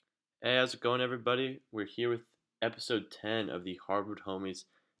Hey, how's it going, everybody? We're here with episode 10 of the Harvard Homies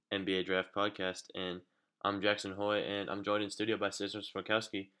NBA Draft Podcast, and I'm Jackson Hoy, and I'm joined in studio by Cesar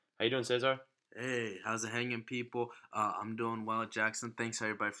Smokowski. How you doing, Cesar? Hey, how's it hanging, people? I'm doing well, Jackson. Thanks,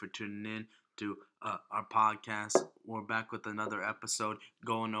 everybody, for tuning in to our podcast. We're back with another episode,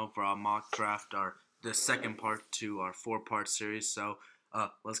 going over our mock draft, the second part to our four-part series. So,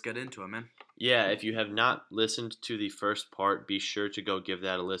 let's get into it, man. Yeah, if you have not listened to the first part, be sure to go give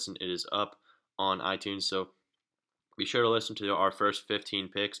that a listen. It is up on iTunes, so be sure to listen to our first 15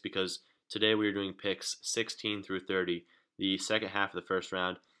 picks because today we are doing picks 16 through 30, the second half of the first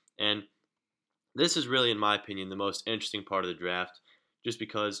round. And this is really, in my opinion, the most interesting part of the draft, just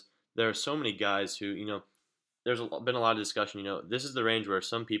because there are so many guys who, there's been a lot of discussion. This is the range where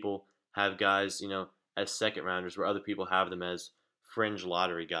some people have guys, as second rounders, where other people have them as fringe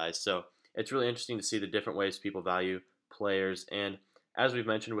lottery guys. So it's really interesting to see the different ways people value players. And as we've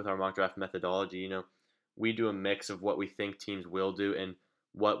mentioned with our mock draft methodology, we do a mix of what we think teams will do and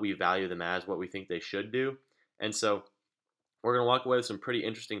what we value them as, what we think they should do. And so we're going to walk away with some pretty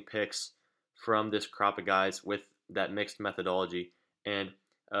interesting picks from this crop of guys with that mixed methodology. And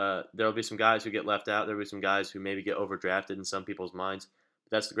there'll be some guys who get left out. There'll be some guys who maybe get overdrafted in some people's minds.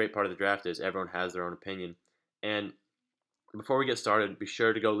 But that's the great part of the draft is everyone has their own opinion. And before we get started, be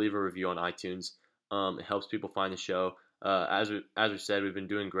sure to go leave a review on iTunes. It helps people find the show. As we said, we've been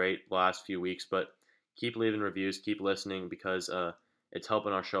doing great the last few weeks, but keep leaving reviews, keep listening because it's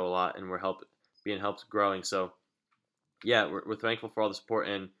helping our show a lot, and we're being helped growing. So yeah, we're thankful for all the support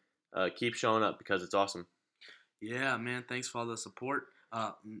and keep showing up because it's awesome. Yeah, man. Thanks for all the support.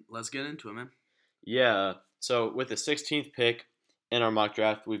 Let's get into it, man. Yeah, so with the 16th pick in our mock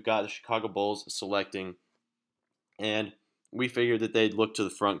draft, we've got the Chicago Bulls selecting, and we figured that they'd look to the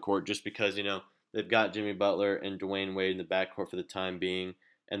front court just because, they've got Jimmy Butler and Dwayne Wade in the backcourt for the time being,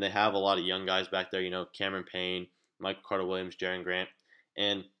 and they have a lot of young guys back there, Cameron Payne, Michael Carter Williams, Jaren Grant,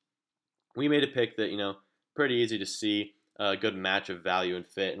 and we made a pick that, pretty easy to see, a good match of value and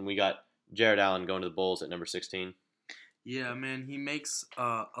fit, and we got Jared Allen going to the Bulls at number 16. Yeah, man, he makes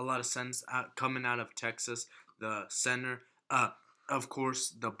a lot of sense coming out of Texas, the center. Of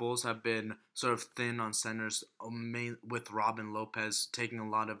course, the Bulls have been sort of thin on centers, with Robin Lopez taking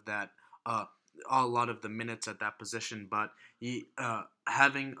uh, a lot of the minutes at that position. But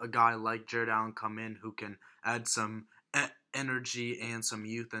having a guy like Jared Allen come in who can add some energy and some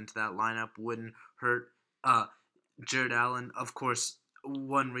youth into that lineup wouldn't hurt Jared Allen. Of course,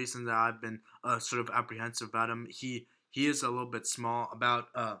 one reason that I've been sort of apprehensive about him, he is a little bit small, about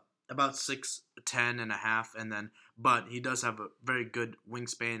 6'10" and a half, and then but he does have a very good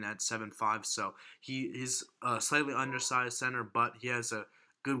wingspan at 7'5", so he's a slightly undersized center, but he has a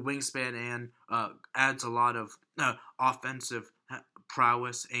good wingspan and adds a lot of offensive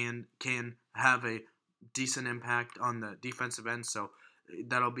prowess and can have a decent impact on the defensive end. So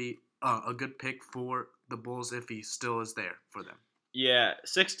that'll be a good pick for the Bulls if he still is there for them. Yeah,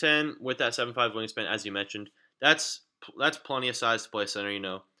 6'10" with that 7'5" wingspan, as you mentioned, that's that's plenty of size to play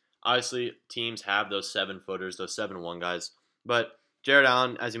center. Obviously teams have those 7 footers, those 7'1" guys, but Jared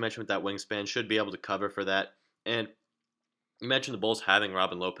Allen, as you mentioned with that wingspan, should be able to cover for that. And you mentioned the Bulls having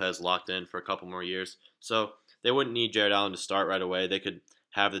Robin Lopez locked in for a couple more years, so they wouldn't need Jared Allen to start right away. They could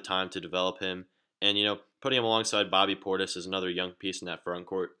have the time to develop him, and putting him alongside Bobby Portis is another young piece in that front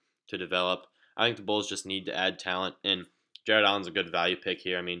court to develop. I think the Bulls just need to add talent, and Jared Allen's a good value pick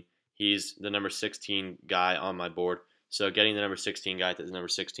here. I mean, he's the number 16 guy on my board, so getting the number 16 guy at the number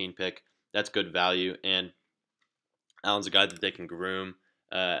 16 pick, that's good value, and Allen's a guy that they can groom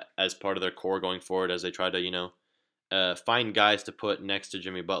as part of their core going forward as they try to, find guys to put next to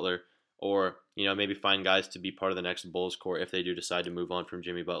Jimmy Butler, or maybe find guys to be part of the next Bulls core if they do decide to move on from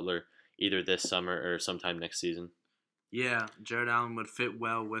Jimmy Butler either this summer or sometime next season. Yeah, Jared Allen would fit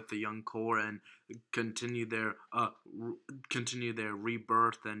well with the young core and continue their continue their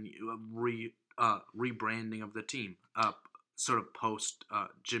rebirth and rebranding of the team. Sort of post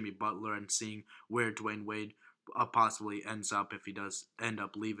Jimmy Butler and seeing where Dwayne Wade possibly ends up if he does end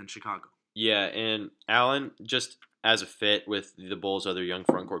up leaving Chicago. Yeah, and Allen just as a fit with the Bulls' other young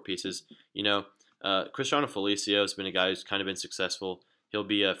frontcourt pieces. Cristiano Felicio has been a guy who's kind of been successful. He'll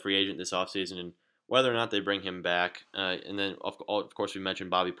be a free agent this offseason, and whether or not they bring him back, and then of course we mentioned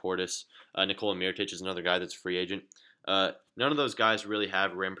Bobby Portis, Nikola Mirotic is another guy that's a free agent. None of those guys really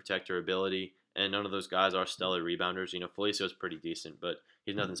have rim protector ability, and none of those guys are stellar rebounders. Felicio's pretty decent, but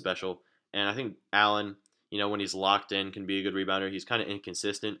he's nothing special. And I think Allen, when he's locked in, can be a good rebounder. He's kind of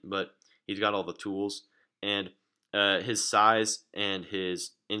inconsistent, but he's got all the tools, and his size and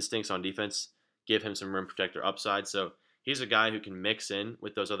his instincts on defense give him some rim protector upside. So he's a guy who can mix in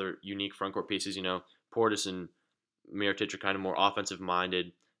with those other unique front court pieces. Portis and Mirotic are kind of more offensive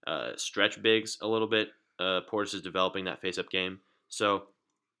minded, stretch bigs a little bit. Portis is developing that face up game. So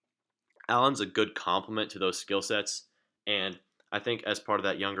Allen's a good complement to those skill sets. And I think as part of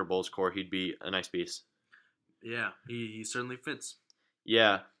that younger Bulls core, he'd be a nice piece. Yeah, he certainly fits.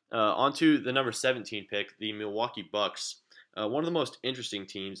 Yeah. On to the number 17 pick, the Milwaukee Bucks. One of the most interesting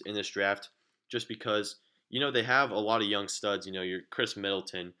teams in this draft, just because they have a lot of young studs. Your Chris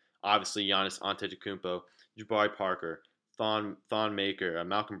Middleton, obviously Giannis Antetokounmpo, Jabari Parker, Thon Maker,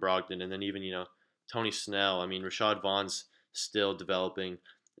 Malcolm Brogdon, and then even Tony Snell. I mean, Rashad Vaughn's still developing.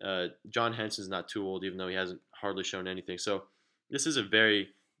 John Henson's not too old, even though he hasn't hardly shown anything. So this is a very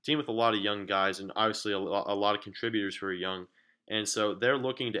team with a lot of young guys, and obviously a lot of contributors who are young. And so they're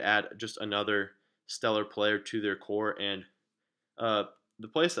looking to add just another stellar player to their core. And the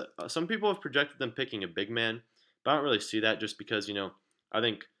place that some people have projected them picking a big man, but I don't really see that just because, I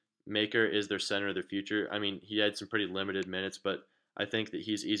think Maker is their center of their future. I mean, he had some pretty limited minutes, but I think that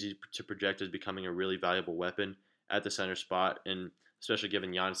he's easy to project as becoming a really valuable weapon at the center spot, and especially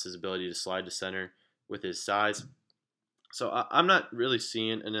given Giannis's ability to slide to center with his size. So I'm not really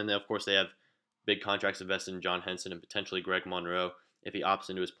seeing, and then of course they have big contracts invested in John Henson and potentially Greg Monroe if he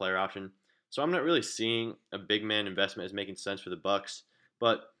opts into his player option. So I'm not really seeing a big man investment as making sense for the Bucks.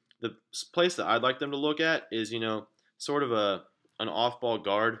 But the place that I'd like them to look at is, sort of an off-ball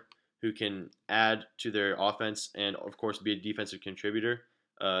guard who can add to their offense and, of course, be a defensive contributor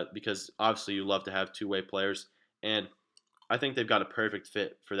because obviously you love to have two-way players. And I think they've got a perfect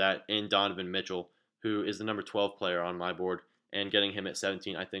fit for that in Donovan Mitchell, who is the number 12 player on my board. And getting him at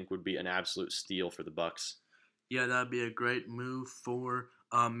 17, I think, would be an absolute steal for the Bucks. Yeah, that'd be a great move for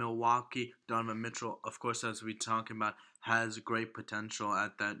Milwaukee. Donovan Mitchell, of course, as we talking about, has great potential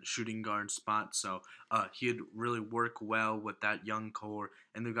at that shooting guard spot. So he'd really work well with that young core,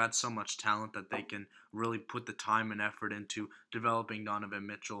 and they've got so much talent that they can really put the time and effort into developing Donovan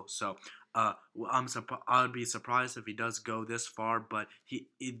Mitchell. So I'd be surprised if he does go this far, but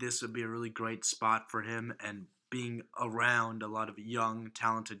this would be a really great spot for him, and being around a lot of young,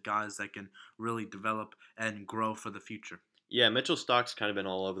 talented guys that can really develop and grow for the future. Yeah, Mitchell's stock's kind of been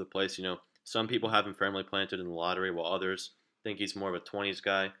all over the place. Some people have him firmly planted in the lottery, while others think he's more of a 20s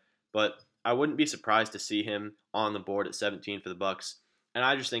guy. But I wouldn't be surprised to see him on the board at 17 for the Bucks. And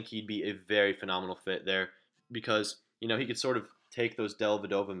I just think he'd be a very phenomenal fit there because, he could sort of take those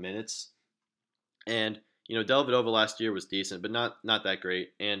Dellavedova minutes. And, Dellavedova last year was decent, but not that great.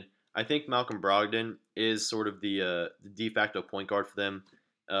 And I think Malcolm Brogdon is sort of the de facto point guard for them,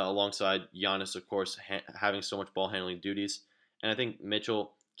 alongside Giannis, of course, having so much ball handling duties. And I think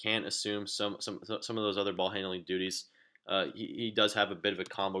Mitchell can assume some of those other ball handling duties. He does have a bit of a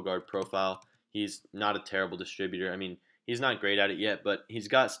combo guard profile. He's not a terrible distributor. I mean, he's not great at it yet, but he's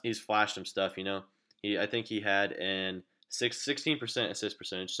flashed some stuff. I think he had an 16% assist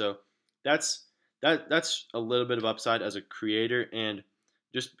percentage. So that's a little bit of upside as a creator, and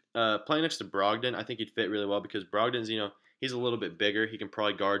just playing next to Brogdon, I think he'd fit really well because Brogdon's, he's a little bit bigger. He can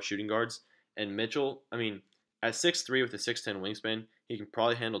probably guard shooting guards. And Mitchell, I mean, at 6'3" with a 6'10" wingspan, he can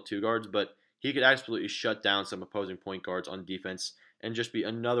probably handle two guards, but he could absolutely shut down some opposing point guards on defense and just be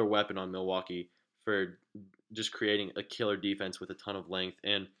another weapon on Milwaukee for just creating a killer defense with a ton of length.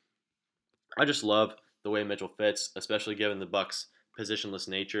 And I just love the way Mitchell fits, especially given the Bucks' positionless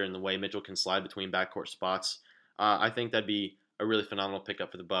nature and the way Mitchell can slide between backcourt spots. I think that'd be a really phenomenal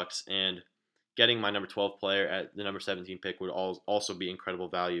pickup for the Bucks, and getting my number 12 player at the number 17 pick would also be incredible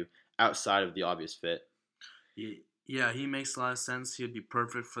value outside of the obvious fit. Yeah, he makes a lot of sense. He'd be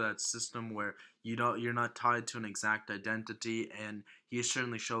perfect for that system where you're not tied to an exact identity, and he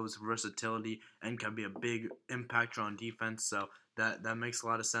certainly shows versatility and can be a big impactor on defense. So that makes a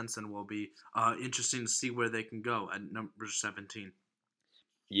lot of sense, and will be interesting to see where they can go at number 17.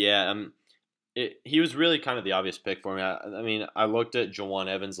 Yeah, he was really kind of the obvious pick for me. I mean, I looked at Jawan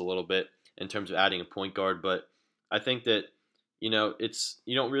Evans a little bit in terms of adding a point guard, but I think that you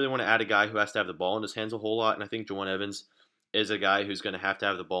don't really want to add a guy who has to have the ball in his hands a whole lot, and I think Jawan Evans is a guy who's going to have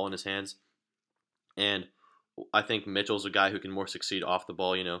the ball in his hands, and I think Mitchell's a guy who can more succeed off the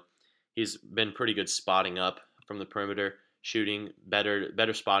ball. He's been pretty good spotting up from the perimeter, shooting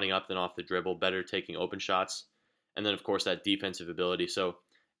better spotting up than off the dribble, better taking open shots, and then of course that defensive ability. So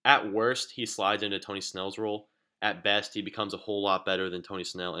at worst, he slides into Tony Snell's role. At best, he becomes a whole lot better than Tony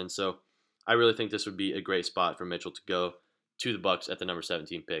Snell. And so I really think this would be a great spot for Mitchell to go to the Bucks at the number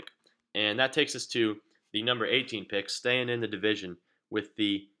 17 pick. And that takes us to the number 18 pick, staying in the division with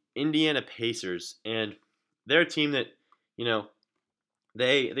the Indiana Pacers. And they're a team that,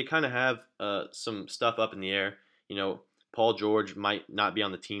 they kind of have some stuff up in the air. Paul George might not be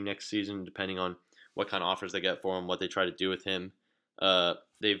on the team next season, depending on what kind of offers they get for him, what they try to do with him.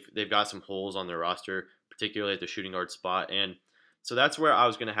 They've got some holes on their roster, particularly at the shooting guard spot, and so that's where I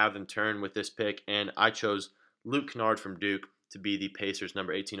was going to have them turn with this pick, and I chose Luke Kennard from Duke to be the Pacers'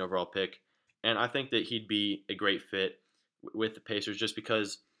 number 18 overall pick, and I think that he'd be a great fit with the Pacers just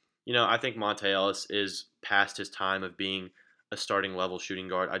because, I think Monta Ellis is past his time of being a starting level shooting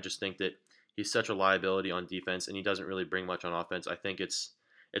guard. I just think that he's such a liability on defense, and he doesn't really bring much on offense. I think it's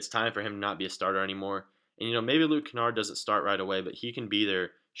time for him to not be a starter anymore. And maybe Luke Kennard doesn't start right away, but he can be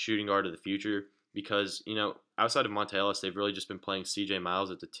their shooting guard of the future because outside of Monta Ellis, they've really just been playing C.J. Miles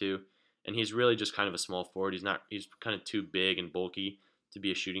at the 2, and he's really just kind of a small forward. He's kind of too big and bulky to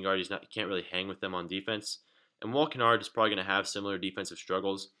be a shooting guard. He can't really hang with them on defense. And Walt Kennard is probably going to have similar defensive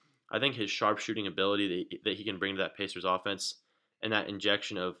struggles. I think his sharp shooting ability that he can bring to that Pacers offense and that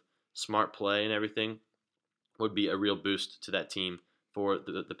injection of smart play and everything would be a real boost to that team for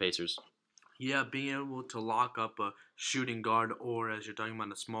the Pacers. Yeah, being able to lock up a shooting guard or, as you're talking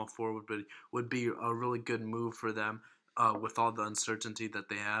about, a small forward would be a really good move for them with all the uncertainty that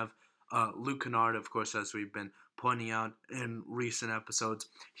they have. Luke Kennard, of course, as we've been pointing out in recent episodes,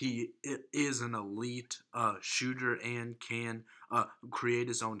 he is an elite shooter and can create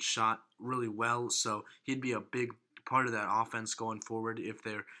his own shot really well. So he'd be a big part of that offense going forward if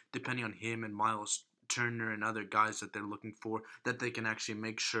they're depending on him and Miles Turner and other guys that they're looking for that they can actually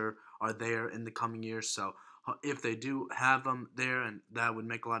make sure are there in the coming years. So if they do have them there, and that would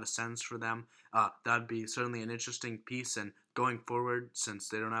make a lot of sense for them, that'd be certainly an interesting piece. And going forward, since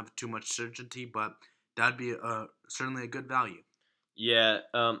they don't have too much certainty, but that'd be certainly a good value. Yeah,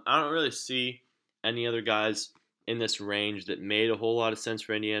 I don't really see any other guys in this range that made a whole lot of sense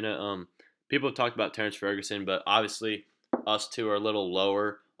for Indiana. People have talked about Terrence Ferguson, but obviously us two are a little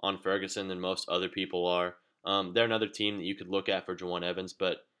lower on Ferguson than most other people are. They're another team that you could look at for Juwan Evans,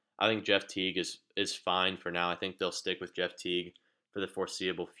 but I think Jeff Teague is fine for now. I think they'll stick with Jeff Teague for the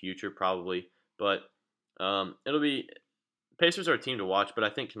foreseeable future, probably. But it'll be Pacers are a team to watch, but I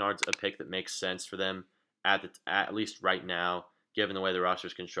think Kennard's a pick that makes sense for them at least right now, given the way the roster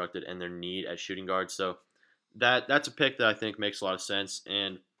is constructed and their need at shooting guard. So that's a pick that I think makes a lot of sense.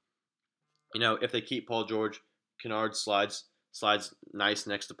 And if they keep Paul George, Kennard slides nice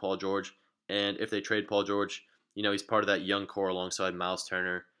next to Paul George. And if they trade Paul George, he's part of that young core alongside Miles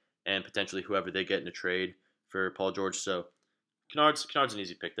Turner and potentially whoever they get in a trade for Paul George. So Kennard's an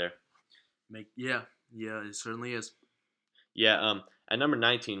easy pick there. Yeah, it certainly is. Yeah, at number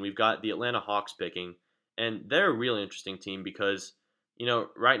 19, we've got the Atlanta Hawks picking, and they're a really interesting team because,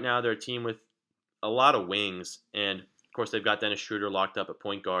 right now they're a team with a lot of wings, and of course they've got Dennis Schroeder locked up at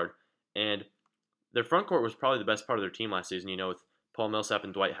point guard, and their front court was probably the best part of their team last season, with Paul Millsap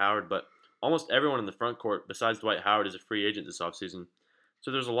and Dwight Howard, but almost everyone in the front court besides Dwight Howard is a free agent this offseason.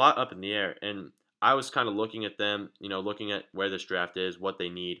 So there's a lot up in the air, and I was kind of looking at them, looking at where this draft is, what they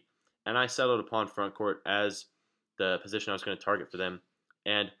need, and I settled upon front court as the position I was going to target for them,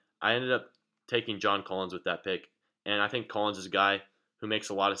 and I ended up taking John Collins with that pick, and I think Collins is a guy who makes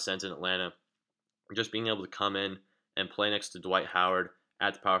a lot of sense in Atlanta. Just being able to come in and play next to Dwight Howard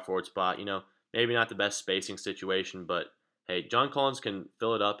at the power forward spot, maybe not the best spacing situation, but hey, John Collins can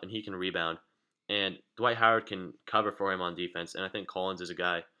fill it up and he can rebound, and Dwight Howard can cover for him on defense, and I think Collins is a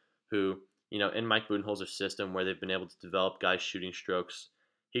guy who, in Mike Budenholzer's system where they've been able to develop guys shooting strokes,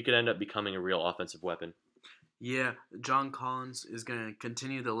 he could end up becoming a real offensive weapon. Yeah, John Collins is going to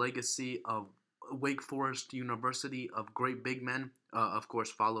continue the legacy of Wake Forest University of great big men, of course,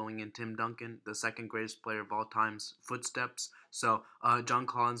 following in Tim Duncan, the second greatest player of all time's footsteps. So John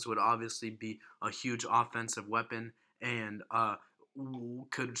Collins would obviously be a huge offensive weapon and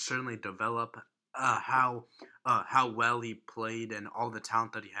could certainly develop how well he played and all the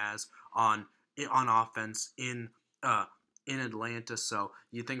talent that he has on offense in Atlanta. So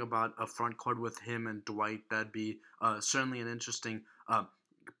you think about a front court with him and Dwight, that'd be certainly an interesting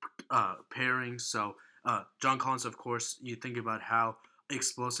pairing. So John Collins, of course, you think about how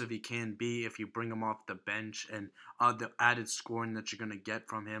explosive he can be if you bring him off the bench and the added scoring that you're going to get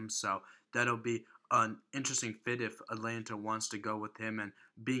from him. So that'll be an interesting fit if Atlanta wants to go with him and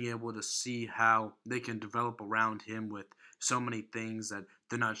being able to see how they can develop around him with so many things that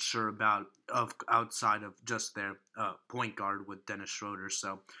they're not sure about outside of just their point guard with Dennis Schroeder.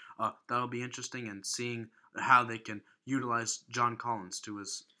 So that'll be interesting and seeing how they can utilize John Collins to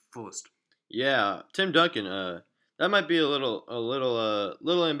his fullest. Yeah, Tim Duncan. That might be a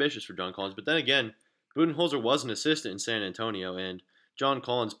little ambitious for John Collins, but then again, Budenholzer was an assistant in San Antonio, and John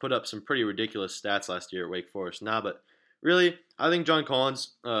Collins put up some pretty ridiculous stats last year at Wake Forest. But really, I think John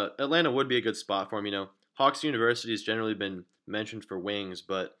Collins, Atlanta would be a good spot for him. Hawks University has generally been mentioned for wings,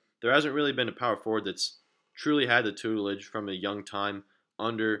 but there hasn't really been a power forward that's truly had the tutelage from a young time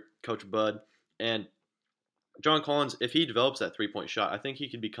under Coach Bud. And John Collins, if he develops that 3 point shot, I think he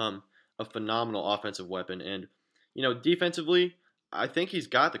could become a phenomenal offensive weapon. And, defensively, I think he's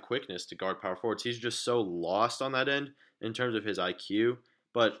got the quickness to guard power forwards. He's just so lost on that end in terms of his IQ.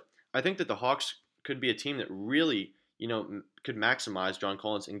 But I think that the Hawks could be a team that really, could maximize John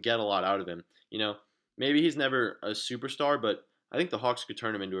Collins and get a lot out of him. Maybe he's never a superstar, but I think the Hawks could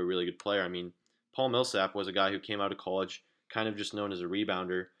turn him into a really good player. I mean, Paul Millsap was a guy who came out of college kind of just known as a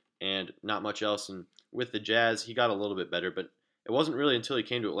rebounder and not much else. And with the Jazz, he got a little bit better, but it wasn't really until he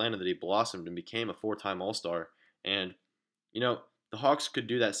came to Atlanta that he blossomed and became a 4 time All Star. And, the Hawks could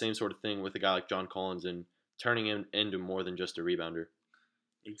do that same sort of thing with a guy like John Collins and turning him into more than just a rebounder.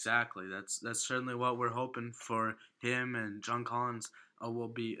 Exactly. That's certainly what we're hoping for him, and John Collins will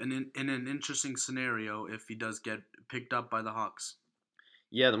be in an interesting scenario if he does get picked up by the Hawks.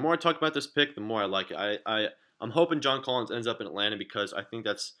 Yeah, the more I talk about this pick, the more I like it. I'm hoping John Collins ends up in Atlanta because I think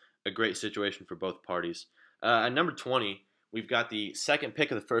that's a great situation for both parties. At number 20, we've got the second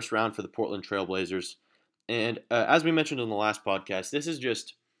pick of the first round for the Portland Trailblazers. And as we mentioned in the last podcast,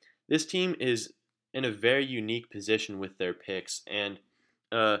 this team is in a very unique position with their picks. And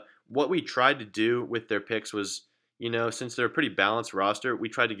what we tried to do with their picks was, since they're a pretty balanced roster, we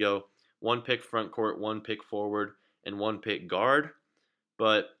tried to go one pick front court, one pick forward, and one pick guard.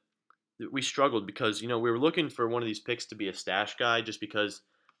 But we struggled because, we were looking for one of these picks to be a stash guy just because,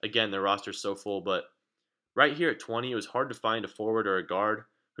 again, their roster's so full. But right here at 20, it was hard to find a forward or a guard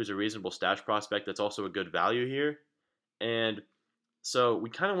who's a reasonable stash prospect that's also a good value here. And so we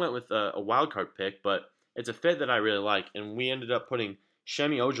kind of went with a wild card pick, but it's a fit that I really like. And we ended up putting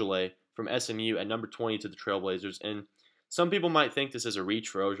Shemi Ojale from SMU at number 20 to the Trailblazers. And some people might think this is a reach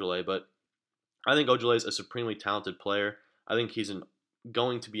for Ojale, but I think Ojale is a supremely talented player. I think he's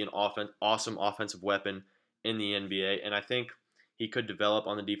going to be an awesome offensive weapon in the NBA, and I think he could develop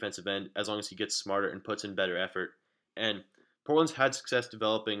on the defensive end as long as he gets smarter and puts in better effort. And Portland's had success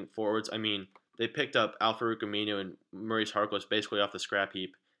developing forwards. I mean, they picked up Al-Farouq Aminu and Maurice Harkless basically off the scrap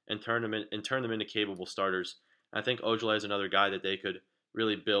heap and turned them into capable starters. And I think Ojale is another guy that they could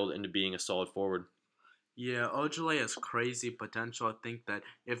really build into being a solid forward. Yeah, Ojale has crazy potential. I think that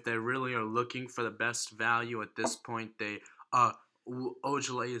if they really are looking for the best value at this point,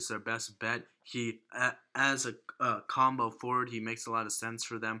 Ojale is their best bet. As a combo forward, he makes a lot of sense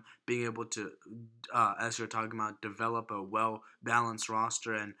for them, being able to, as you're talking about, develop a well-balanced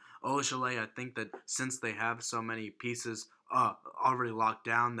roster. And Ojale, I think that since they have so many pieces already locked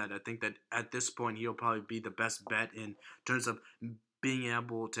down, that I think that at this point he'll probably be the best bet in terms of being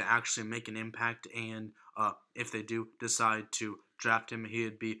able to actually make an impact. And if they do decide to draft him,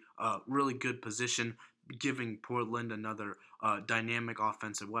 he'd be a really good position, giving Portland another dynamic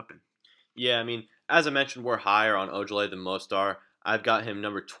offensive weapon. Yeah, I mean, as I mentioned, we're higher on Ojale than most are. I've got him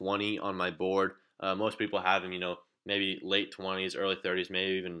number 20 on my board. Most people have him, maybe late 20s, early 30s,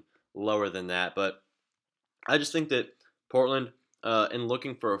 maybe even lower than that. But I just think that Portland, in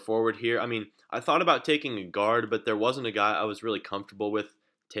looking for a forward here, I mean, I thought about taking a guard, but there wasn't a guy I was really comfortable with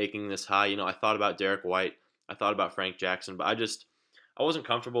taking this high. I thought about Derek White. I thought about Frank Jackson, but I wasn't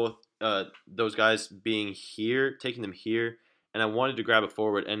comfortable with those guys being here, taking them here, and I wanted to grab a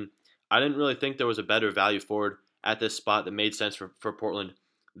forward. And I didn't really think there was a better value forward at this spot that made sense for Portland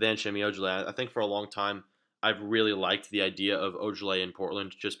than Shemi Ojale. I think for a long time, I've really liked the idea of Ojale in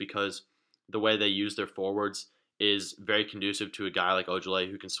Portland just because the way they use their forwards is very conducive to a guy like Ojale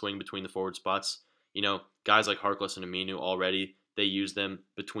who can swing between the forward spots. Guys like Harkless and Aminu already, they use them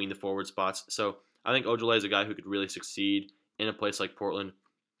between the forward spots. So I think Ojale is a guy who could really succeed in a place like Portland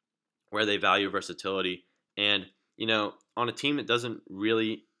where they value versatility. And, on a team that doesn't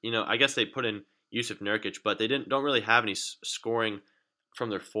really, I guess they put in Yusuf Nurkic, but they don't really have any scoring from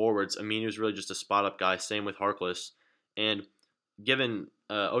their forwards. Aminu's really just a spot-up guy, same with Harkless. And given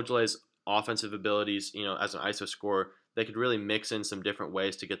Ojale's offensive abilities, as an ISO scorer, they could really mix in some different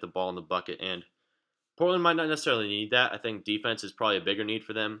ways to get the ball in the bucket. And Portland might not necessarily need that. I think defense is probably a bigger need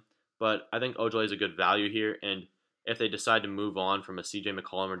for them. But I think Ojale is a good value here. And if they decide to move on from a CJ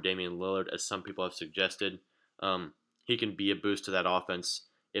McCollum or Damian Lillard, as some people have suggested, he can be a boost to that offense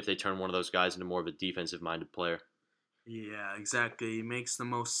if they turn one of those guys into more of a defensive-minded player. Yeah, exactly. It makes the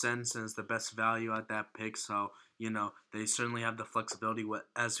most sense and is the best value at that pick. So, they certainly have the flexibility.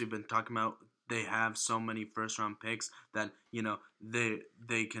 As we've been talking about, they have so many first-round picks that,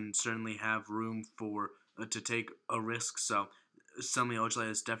 they can certainly have room for to take a risk. So, Semi Ojale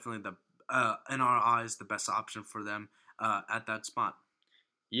is definitely in our eyes, the best option for them at that spot.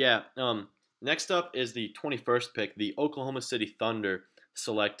 Yeah, next up is the 21st pick, the Oklahoma City Thunder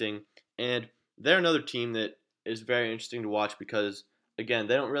selecting, and they're another team that is very interesting to watch because again,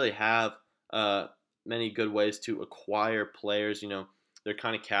 they don't really have uh, many good ways to acquire players. They're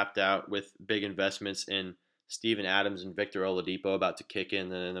kind of capped out with big investments in Steven Adams and Victor Oladipo about to kick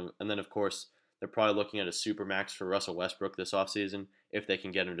in, and then of course they're probably looking at a supermax for Russell Westbrook this offseason if they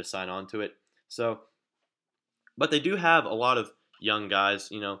can get him to sign on to it. So, but they do have a lot of young guys.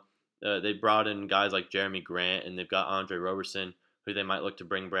 They brought in guys like Jeremy Grant, and they've got Andre Roberson, who they might look to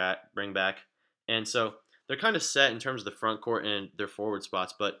bring back. And so they're kind of set in terms of the front court and their forward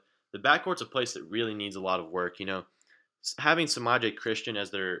spots. But the backcourt's a place that really needs a lot of work. Having Samaje Christian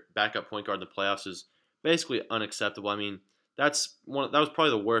as their backup point guard in the playoffs is basically unacceptable. I mean, that was probably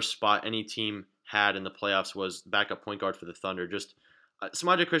the worst spot any team had in the playoffs was backup point guard for the Thunder. Just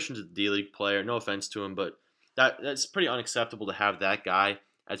Samaje Christian's a D League player. No offense to him, but that's pretty unacceptable to have that guy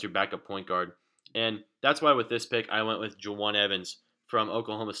as your backup point guard. And that's why with this pick, I went with Jawan Evans from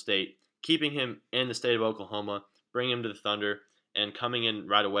Oklahoma State, keeping him in the state of Oklahoma, bringing him to the Thunder, and coming in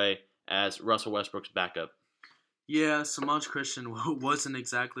right away as Russell Westbrook's backup. Yeah, Samaj Christian wasn't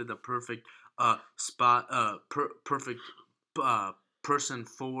exactly the perfect perfect person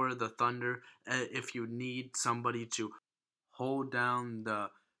for the Thunder. If you need somebody to hold down the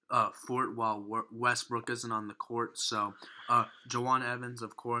fort while Westbrook isn't on the court. So, Jawan Evans,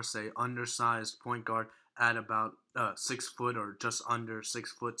 of course, a undersized point guard at about 6 foot or just under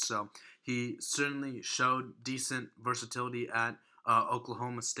 6 foot. So he certainly showed decent versatility at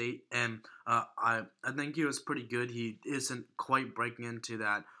Oklahoma State, and I think he was pretty good. He isn't quite breaking into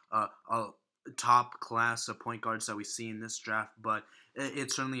that top class of point guards that we see in this draft, but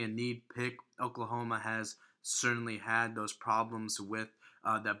it's certainly a need pick. Oklahoma has certainly had those problems with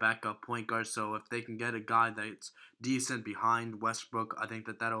that backup point guard. So if they can get a guy that's decent behind Westbrook, I think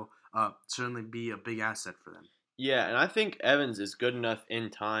that'll certainly be a big asset for them. Yeah, and I think Evans is good enough in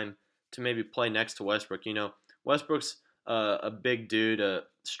time to maybe play next to Westbrook. Westbrook's a big dude, a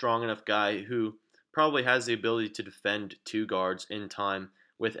strong enough guy who probably has the ability to defend two guards in time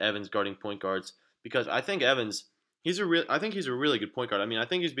with Evans guarding point guards. Because I think Evans, I think he's a really good point guard. I mean, I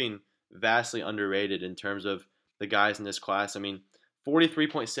think he's being vastly underrated in terms of the guys in this class. I mean,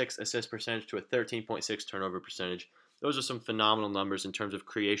 43.6 assist percentage to a 13.6 turnover percentage. Those are some phenomenal numbers in terms of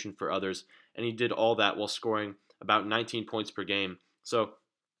creation for others, and he did all that while scoring about 19 points per game. So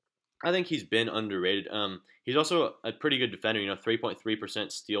I think he's been underrated. He's also a pretty good defender.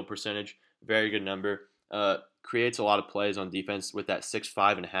 3.3% steal percentage, very good number. Creates a lot of plays on defense with that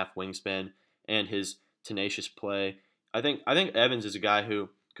 6'5.5" wingspan and his tenacious play. I think Evans is a guy who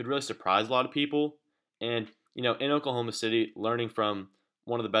could really surprise a lot of people. And in Oklahoma City, learning from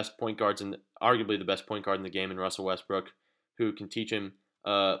one of the best point guards and arguably the best point guard in the game in Russell Westbrook, who can teach him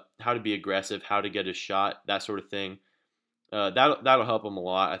how to be aggressive, how to get his shot, that sort of thing. That'll help him a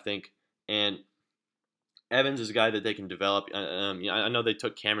lot, I think. And Evans is a guy that they can develop. I know they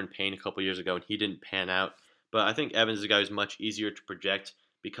took Cameron Payne a couple years ago and he didn't pan out, but I think Evans is a guy who's much easier to project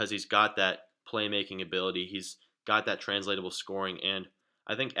because he's got that playmaking ability. He's got that translatable scoring, and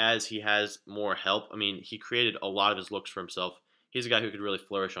I think as he has more help, I mean, he created a lot of his looks for himself. He's a guy who could really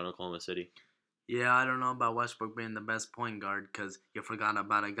flourish on Oklahoma City. Yeah, I don't know about Westbrook being the best point guard because you forgot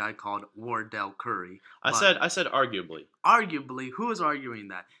about a guy called Wardell Curry. I said arguably. Arguably, who is arguing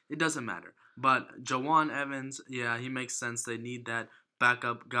that? It doesn't matter. But Jawan Evans, yeah, he makes sense. They need that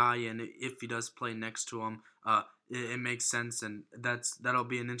backup guy, and if he does play next to him, it makes sense, and that'll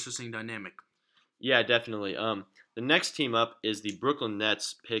be an interesting dynamic. Yeah, definitely. The next team up is the Brooklyn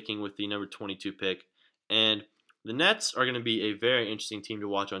Nets picking with the number 22 pick, and the Nets are going to be a very interesting team to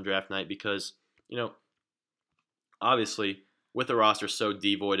watch on draft night because obviously with a roster so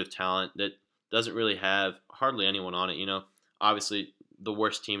devoid of talent that doesn't really have hardly anyone on it, obviously the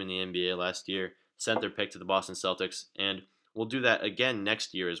worst team in the NBA last year sent their pick to the Boston Celtics, and will do that again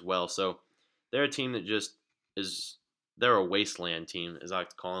next year as well. So they're a team that just they're a wasteland team, as I like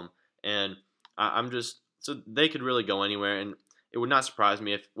to call them, and so they could really go anywhere, and it would not surprise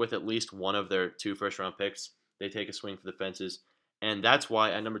me if with at least one of their 2 first-round picks, they take a swing for the fences, and that's why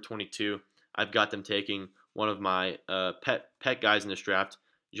at number 22, I've got them taking one of my pet guys in this draft,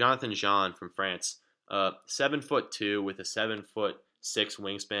 Jonathan Jean from France. 7'2" with a 7'6"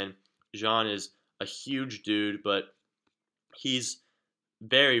 wingspan. Jean is a huge dude, but he's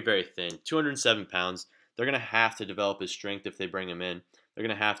very, very thin. 207 pounds. They're going to have to develop his strength if they bring him in. They're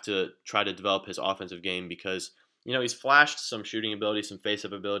going to have to try to develop his offensive game because, he's flashed some shooting ability, some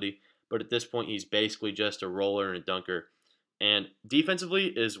face-up ability, but at this point he's basically just a roller and a dunker. And defensively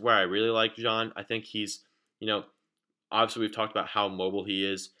is where I really like Jean. I think he's, obviously we've talked about how mobile he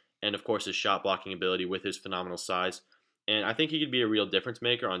is, and of course his shot blocking ability with his phenomenal size. And I think he could be a real difference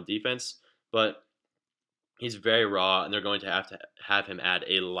maker on defense, but he's very raw, and they're going to have him add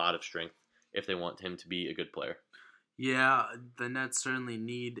a lot of strength if they want him to be a good player. Yeah, the Nets certainly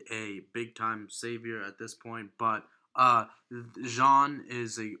need a big time savior at this point, but Jean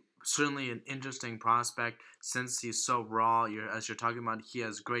is a certainly an interesting prospect since he's so raw. As you're talking about, he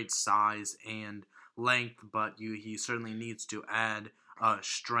has great size and length, but he certainly needs to add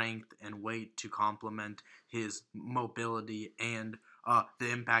strength and weight to complement his mobility and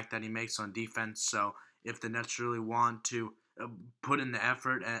the impact that he makes on defense. So if the Nets really want to put in the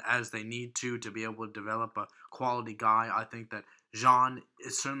effort as they need to be able to develop a quality guy. I think that Jean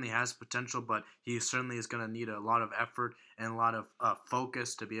certainly has potential, but he certainly is going to need a lot of effort and a lot of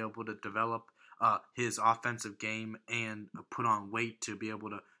focus to be able to develop his offensive game and put on weight to be able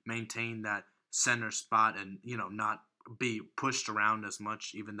to maintain that center spot and not be pushed around as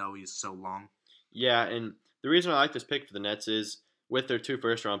much, even though he's so long. Yeah, and the reason I like this pick for the Nets is with their 2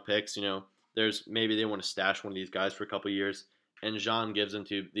 first-round picks, there's maybe they want to stash one of these guys for a couple years, and Jean gives them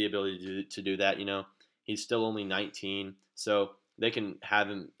the ability to do that. He's still only 19, so they can have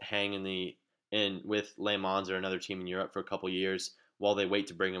him hang in with Le Mans or another team in Europe for a couple years while they wait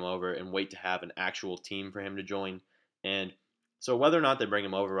to bring him over and wait to have an actual team for him to join. And so whether or not they bring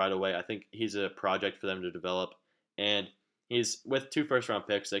him over right away, I think he's a project for them to develop. And he's with 2 first-round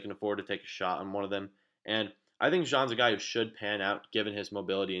picks, they can afford to take a shot on one of them. And I think Jean's a guy who should pan out given his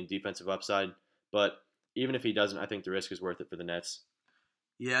mobility and defensive upside. But even if he doesn't, I think the risk is worth it for the Nets.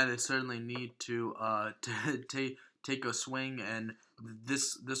 Yeah, they certainly need to take a swing, and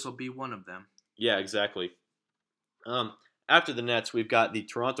this will be one of them. Yeah, exactly. After the Nets, we've got the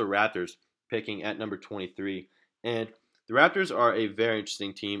Toronto Raptors picking at number 23. And the Raptors are a very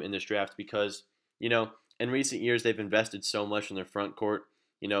interesting team in this draft because, in recent years, they've invested so much in their front court.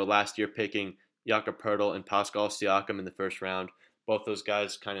 Last year picking Jakob Poeltl and Pascal Siakam in the first round. Both those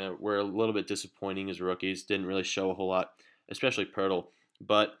guys kind of were a little bit disappointing as rookies. Didn't really show a whole lot, especially Poeltl.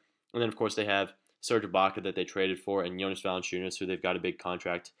 And then, of course, they have Serge Ibaka that they traded for and Jonas Valanciunas, who they've got a big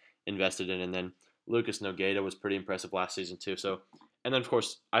contract invested in. And then Lucas Nogueira was pretty impressive last season too. So, and then of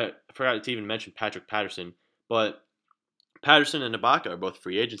course I forgot to even mention Patrick Patterson, but Patterson and Ibaka are both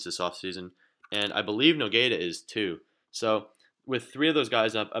free agents this offseason, and I believe Nogueira is too. So with 3 of those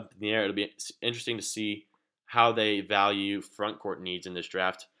guys up in the air, it'll be interesting to see how they value front court needs in this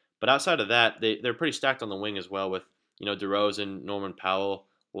draft. But outside of that, they're pretty stacked on the wing as well with DeRozan, Norman Powell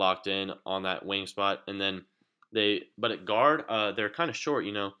locked in on that wing spot, and then but at guard they're kind of short.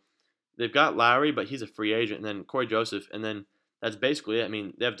 They've got Lowry, but he's a free agent, and then Corey Joseph, and then that's basically it. I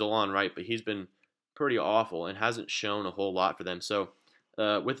mean, they have DeLon Wright, but he's been pretty awful and hasn't shown a whole lot for them. So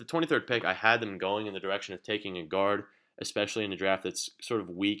with the 23rd pick, I had them going in the direction of taking a guard, especially in a draft that's sort of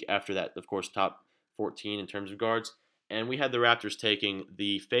weak after that, of course, top 14 in terms of guards. And we had the Raptors taking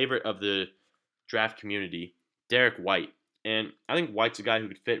the favorite of the draft community, Derek White. And I think White's a guy who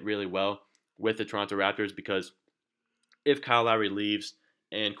could fit really well with the Toronto Raptors because if Kyle Lowry leaves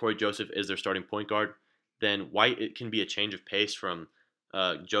and Corey Joseph is their starting point guard, then White, it can be a change of pace from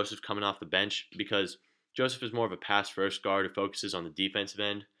Joseph coming off the bench because Joseph is more of a pass first guard who focuses on the defensive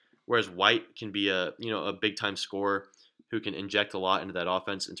end, whereas White can be a big time scorer who can inject a lot into that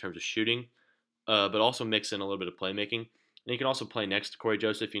offense in terms of shooting, but also mix in a little bit of playmaking. And he can also play next to Corey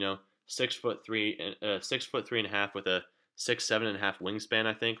Joseph. 6'3", 6'3.5" with a 6'7.5" wingspan.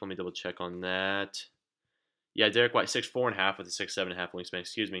 I think. Let me double check on that. Yeah, Derek White 6'4.5" with a 6'7.5" wingspan.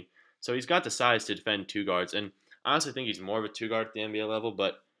 Excuse me. So he's got the size to defend 2 guards, and I honestly think he's more of a 2 guard at the NBA level.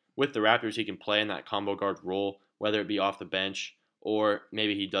 But with the Raptors, he can play in that combo guard role, whether it be off the bench or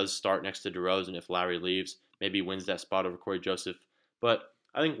maybe he does start next to DeRozan if Lowry leaves. Maybe he wins that spot over Corey Joseph. But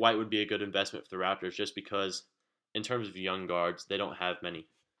I think White would be a good investment for the Raptors just because, in terms of young guards, they don't have many.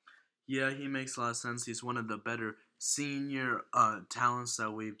 Yeah, he makes a lot of sense. He's one of the better senior talents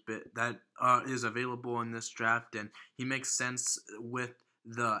that is available in this draft, and he makes sense with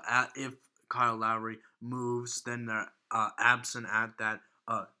if Kyle Lowry moves, then they're absent at that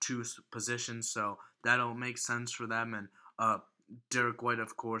 2 position, so that'll make sense for them. And Derek White,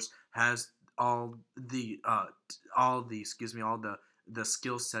 of course, has all the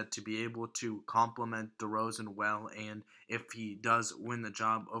skill set to be able to complement DeRozan well, and if he does win the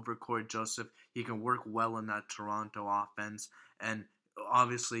job over Corey Joseph, he can work well in that Toronto offense, and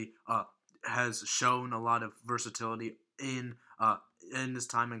obviously has shown a lot of versatility in his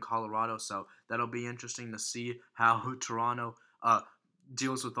time in Colorado. So that'll be interesting to see how Toronto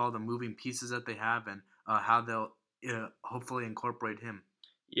deals with all the moving pieces that they have and how they'll hopefully incorporate him.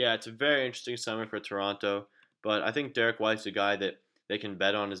 Yeah, it's a very interesting summer for Toronto, but I think Derek White's a guy that they can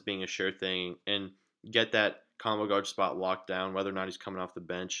bet on as being a sure thing and get that combo guard spot locked down, whether or not he's coming off the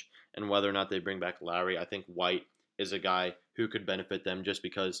bench and whether or not they bring back Lowry. I think White is a guy who could benefit them just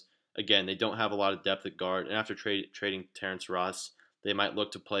because, again, they don't have a lot of depth at guard. And after trading Terrence Ross, they might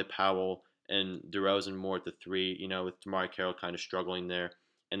look to play Powell and DeRozan more at the three, with Damari Carroll kind of struggling there,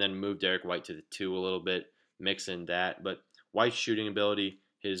 and then move Derek White to the two a little bit, mix in that. But White's shooting ability,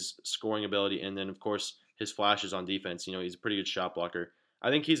 his scoring ability, and then, of course, his flashes on defense. He's a pretty good shot blocker. I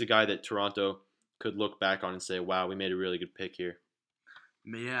think he's a guy that Toronto could look back on and say, wow, we made a really good pick here.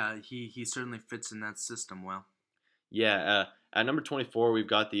 Yeah, he certainly fits in that system well. Yeah, at number 24, we've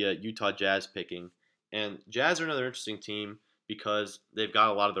got the Utah Jazz picking. And Jazz are another interesting team because they've got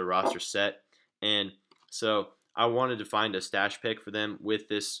a lot of their roster set. And so I wanted to find a stash pick for them with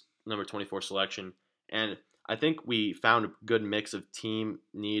this number 24 selection. And I think we found a good mix of team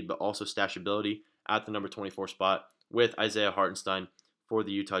need but also stashability at the number 24 spot with Isaiah Hartenstein for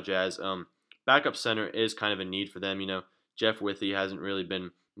the Utah Jazz. Backup center is kind of a need for them. Jeff Withey hasn't really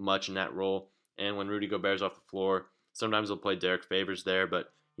been much in that role. And when Rudy Gobert's off the floor, sometimes they'll play Derek Favors there,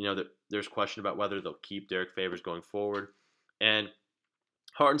 but there's question about whether they'll keep Derek Favors going forward. And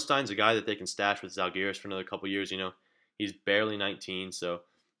Hartenstein's a guy that they can stash with Zalgiris for another couple years. He's barely 19, so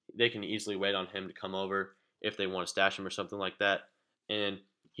they can easily wait on him to come over if they want to stash him or something like that. And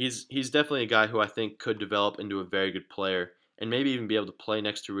he's definitely a guy who I think could develop into a very good player and maybe even be able to play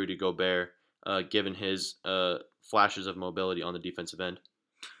next to Rudy Gobert, given his flashes of mobility on the defensive end.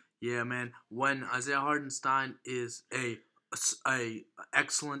 Yeah, man. When Isaiah Hartenstein is a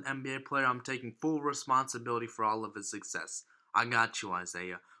excellent NBA player, I'm taking full responsibility for all of his success. I got you,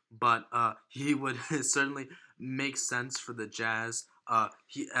 Isaiah. But he would certainly make sense for the Jazz.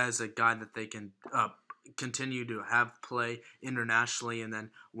 He as a guy that they can continue to have play internationally, and then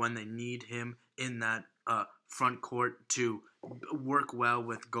when they need him in that front court to work well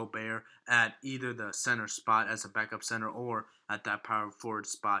with Gobert at either the center spot as a backup center or at that power forward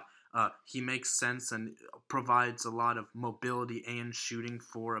spot. He makes sense and provides a lot of mobility and shooting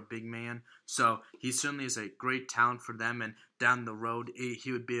for a big man. So he certainly is a great talent for them, and down the road,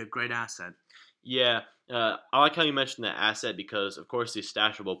 he would be a great asset. Yeah, I like how you mentioned that asset because, of course, these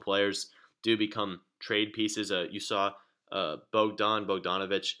stashable players do become trade pieces. You saw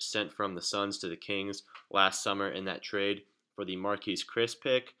Bogdanovic sent from the Suns to the Kings last summer in that trade for the Marquise Chris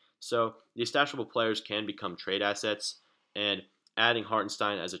pick. So these stashable players can become trade assets, and adding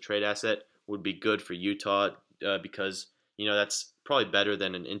Hartenstein as a trade asset would be good for Utah because that's probably better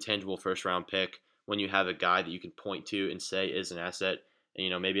than an intangible first round pick when you have a guy that you can point to and say is an asset.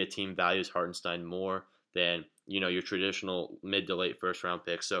 And maybe a team values Hartenstein more than your traditional mid to late first round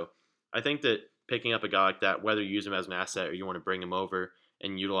pick. So I think that picking up a guy like that, whether you use him as an asset or you want to bring him over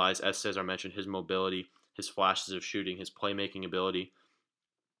and utilize, as Cesar mentioned, his mobility, his flashes of shooting, his playmaking ability.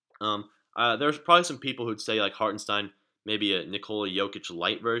 There's probably some people who'd say like Hartenstein, maybe a Nikola Jokic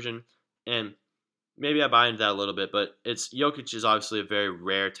light version, and maybe I buy into that a little bit. But Jokic is obviously a very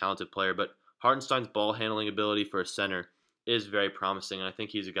rare, talented player, but Hartenstein's ball handling ability for a center is very promising, and I think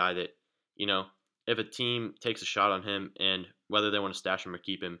he's a guy that if a team takes a shot on him and whether they want to stash him or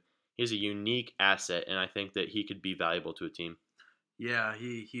keep him, he's a unique asset, and I think that he could be valuable to a team. Yeah,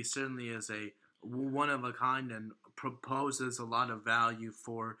 he certainly is a one of a kind and proposes a lot of value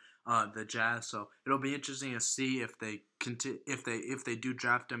for the Jazz. So it'll be interesting to see if they if they do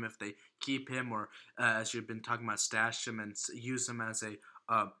draft him, if they keep him, or as you've been talking about, stash him and use him as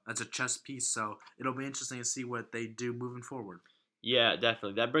a chess piece. So it'll be interesting to see what they do moving forward. Yeah,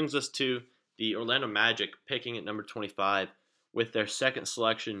 definitely. That brings us to the Orlando Magic picking at number 25 with their second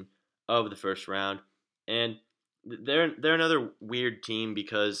selection of the first round, and they're another weird team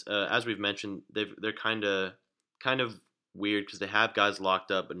because as we've mentioned, they're kind of weird because they have guys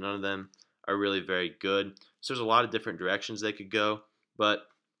locked up, but none of them are really very good. So there's a lot of different directions they could go, but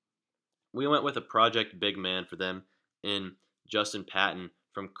we went with a project big man for them in Justin Patton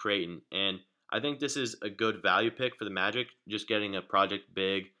from Creighton, and I think this is a good value pick for the Magic, just getting a project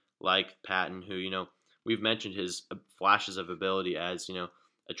big like Patton, who we've mentioned his flashes of ability as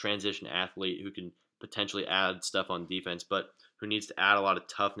a transition athlete who can potentially add stuff on defense, but who needs to add a lot of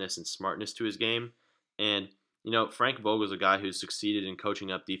toughness and smartness to his game. And Frank Vogel's a guy who's succeeded in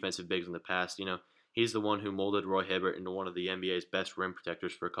coaching up defensive bigs in the past. He's the one who molded Roy Hibbert into one of the NBA's best rim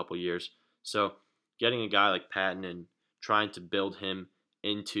protectors for a couple years. So getting a guy like Patton and trying to build him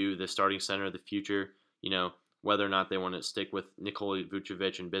into the starting center of the future, whether or not they want to stick with Nikola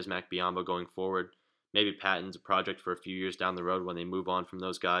Vucevic and Bismack Biyombo going forward. Maybe Patton's a project for a few years down the road when they move on from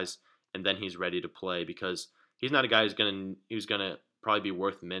those guys, and then he's ready to play because he's not a guy who's gonna probably be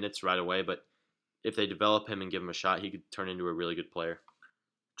worth minutes right away, but if they develop him and give him a shot, he could turn into a really good player.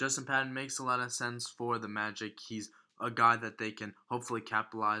 Justin Patton makes a lot of sense for the Magic. He's a guy that they can hopefully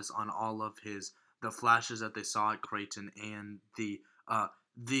capitalize on all of the flashes that they saw at Creighton and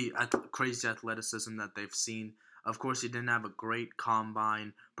crazy athleticism that they've seen. Of course, he didn't have a great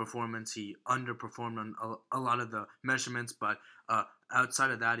combine performance. He underperformed on a lot of the measurements, but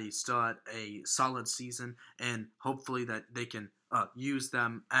outside of that, he still had a solid season, and hopefully that they can use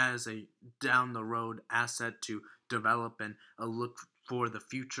them as a down the road asset to develop and look for the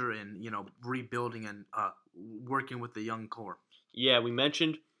future and rebuilding and working with the young core. Yeah, we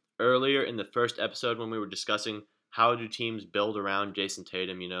mentioned earlier in the first episode when we were discussing how do teams build around Jason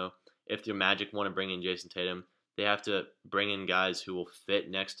Tatum. If the Magic want to bring in Jason Tatum, they have to bring in guys who will fit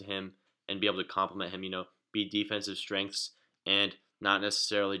next to him and be able to complement him. Be defensive strengths and not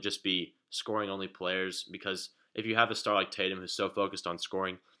necessarily just be scoring only players. Because if you have a star like Tatum who's so focused on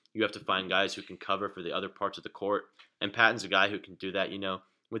scoring, you have to find guys who can cover for the other parts of the court. And Patton's a guy who can do that,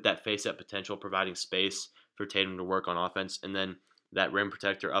 with that face-up potential, providing space for Tatum to work on offense. And then that rim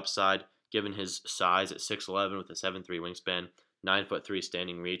protector upside, given his size at 6'11" with a 7'3" wingspan, 9'3"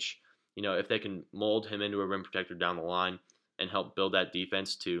 standing reach. If they can mold him into a rim protector down the line and help build that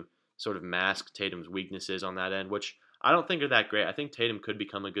defense to sort of mask Tatum's weaknesses on that end, which I don't think are that great. I think Tatum could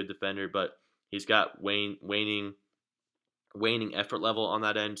become a good defender, but he's got waning effort level on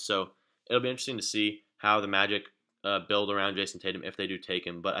that end. So it'll be interesting to see how the Magic build around Jason Tatum if they do take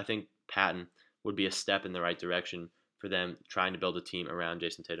him. But I think Patton would be a step in the right direction for them trying to build a team around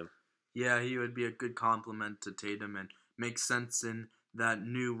Jason Tatum. Yeah, he would be a good complement to Tatum and makes sense in that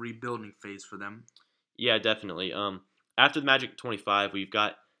new rebuilding phase for them. Yeah, definitely. After the Magic 25, we've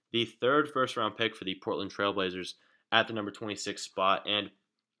got the third first-round pick for the Portland Trailblazers at the number 26 spot. And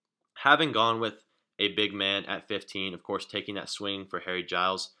having gone with a big man at 15, of course, taking that swing for Harry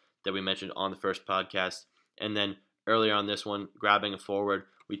Giles that we mentioned on the first podcast, and then earlier on this one, grabbing a forward,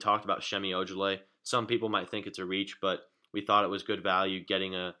 we talked about Semi Ojeleye. Some people might think it's a reach, but we thought it was good value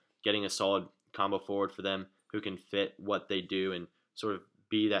getting a solid combo forward for them who can fit what they do and sort of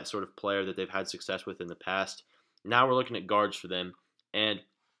be that sort of player that they've had success with in the past. Now we're looking at guards for them, and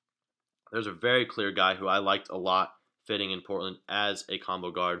there's a very clear guy who I liked a lot fitting in Portland as a combo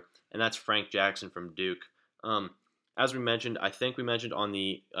guard, and that's Frank Jackson from Duke. As we mentioned, I think we mentioned on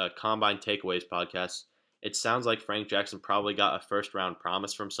the Combine Takeaways podcast, it sounds like Frank Jackson probably got a first-round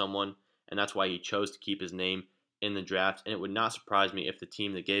promise from someone, and that's why he chose to keep his name in the draft. And it would not surprise me if the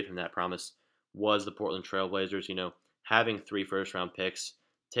team that gave him that promise was the Portland Trailblazers. Having 3 first-round picks,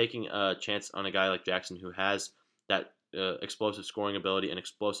 taking a chance on a guy like Jackson who has that explosive scoring ability and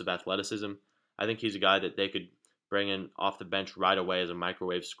explosive athleticism. I think he's a guy that they could bring in off the bench right away as a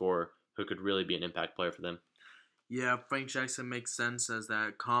microwave scorer who could really be an impact player for them. Yeah, Frank Jackson makes sense as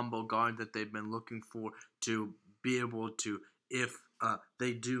that combo guard that they've been looking for to be able to, if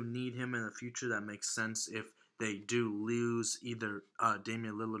they do need him in the future, that makes sense. If they do lose either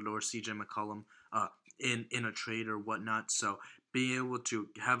Damian Lillard or CJ McCollum in a trade or whatnot. So being able to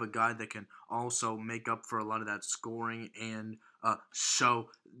have a guy that can also make up for a lot of that scoring and show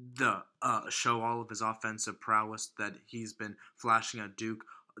all of his offensive prowess that he's been flashing at Duke,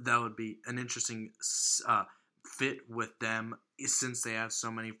 that would be an interesting fit with them. Since they have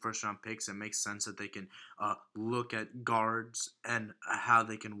so many first round picks, it makes sense that they can look at guards and how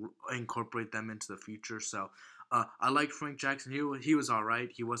they can incorporate them into the future. So I liked Frank Jackson. He was all right.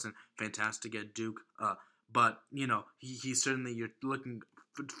 He wasn't fantastic at Duke, but he certainly, you're looking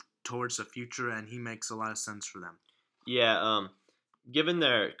towards the future, and he makes a lot of sense for them. Yeah, given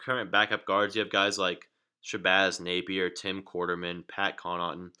their current backup guards, you have guys like Shabazz Napier, Tim Quarterman, Pat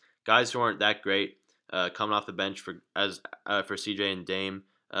Connaughton, guys who aren't that great coming off the bench for CJ and Dame.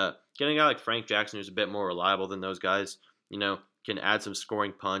 Getting a guy like Frank Jackson, who's a bit more reliable than those guys, can add some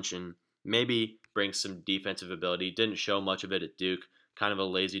scoring punch and maybe bring some defensive ability. Didn't show much of it at Duke. Kind of a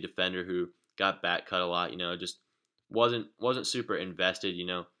lazy defender who got back cut a lot. Just wasn't super invested.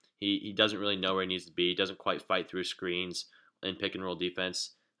 He doesn't really know where he needs to be. He doesn't quite fight through screens and pick and roll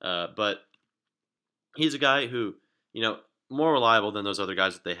defense. But he's a guy who, more reliable than those other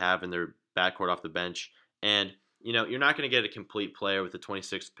guys that they have in their backcourt off the bench. And, you're not going to get a complete player with the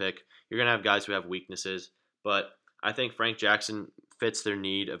 26th pick. You're going to have guys who have weaknesses. But I think Frank Jackson fits their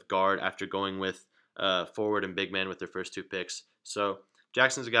need of guard after going with forward and big man with their first 2 picks. So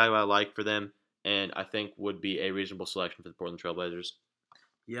Jackson's a guy who I like for them, and I think would be a reasonable selection for the Portland Trailblazers.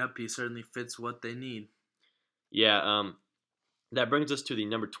 Yep, he certainly fits what they need. Yeah, that brings us to the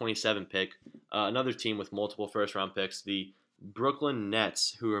number 27 pick, another team with multiple first-round picks, the Brooklyn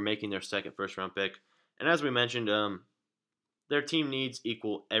Nets, who are making their second first-round pick. And as we mentioned, their team needs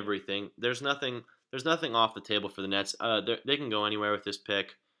equal everything. There's nothing off the table for the Nets. They can go anywhere with this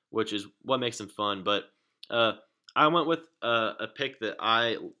pick, which is what makes them fun. But uh, I went with a pick that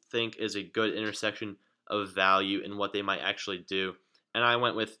I think is a good intersection of value and what they might actually do. And I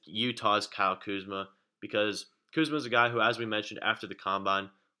went with Utah's Kyle Kuzma because Kuzma is a guy who, as we mentioned after the combine,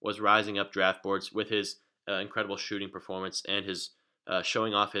 was rising up draft boards with his incredible shooting performance and his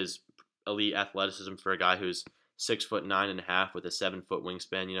showing off his elite athleticism for a guy who's 6'9.5" with a 7-foot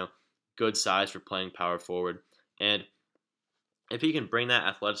wingspan. Good size for playing power forward. And if he can bring that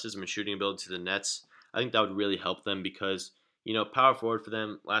athleticism and shooting ability to the Nets, I think that would really help them because, power forward for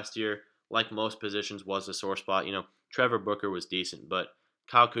them last year, like most positions, was a sore spot. Trevor Booker was decent, but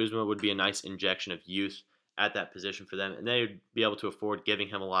Kyle Kuzma would be a nice injection of youth at that position for them, and they would be able to afford giving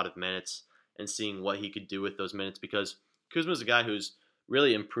him a lot of minutes and seeing what he could do with those minutes because Kuzma's a guy who's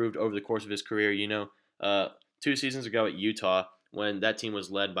really improved over the course of his career. 2 seasons ago at Utah, when that team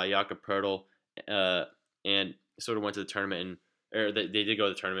was led by Jakob Poeltl, and sort of went to the tournament, or they did go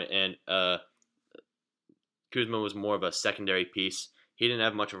to the tournament, and Kuzma was more of a secondary piece. He didn't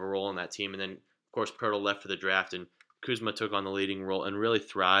have much of a role in that team, and then of course Poeltl left for the draft, and Kuzma took on the leading role and really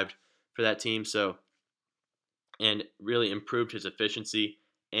thrived for that team. And really improved his efficiency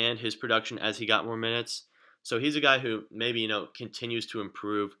and his production as he got more minutes. So he's a guy who maybe continues to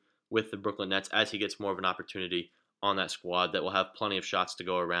improve with the Brooklyn Nets as he gets more of an opportunity on that squad that will have plenty of shots to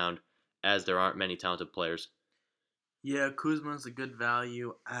go around, as there aren't many talented players. Yeah, Kuzma's a good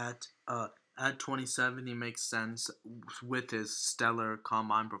value at 27. He makes sense with his stellar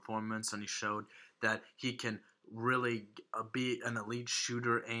combine performance, and he showed that he can really be an elite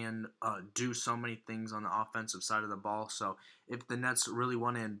shooter and do so many things on the offensive side of the ball. So if the Nets really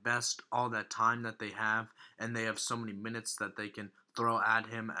want to invest all that time that they have, and they have so many minutes that they can throw at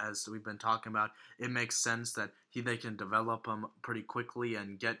him, as we've been talking about, it makes sense that they can develop him pretty quickly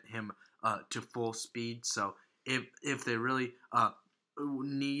and get him to full speed. So if they really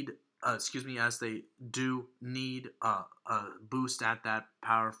need as they do need a boost at that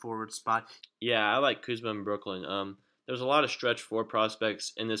power forward spot. Yeah, I like Kuzma in Brooklyn. There's a lot of stretch four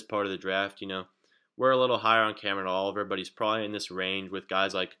prospects in this part of the draft. We're a little higher on Cameron Oliver, but he's probably in this range with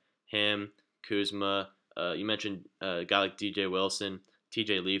guys like him, Kuzma. You mentioned a guy like DJ Wilson,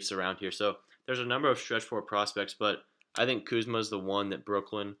 TJ Leafs around here. So there's a number of stretch four prospects, but I think Kuzma is the one that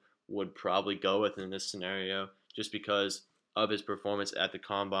Brooklyn would probably go with in this scenario, just because of his performance at the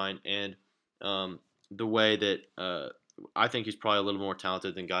combine and the way that I think he's probably a little more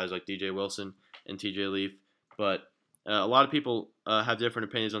talented than guys like DJ Wilson and TJ Leaf. But a lot of people have different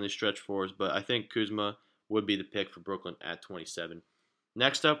opinions on these stretch fours, but I think Kuzma would be the pick for Brooklyn at 27.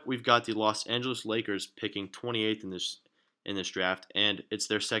 Next up, we've got the Los Angeles Lakers picking 28th in this draft, and it's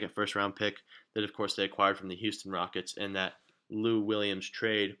their second first-round pick that, of course, they acquired from the Houston Rockets in that Lou Williams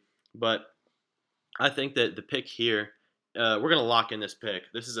trade. But I think that the pick here, we're going to lock in this pick.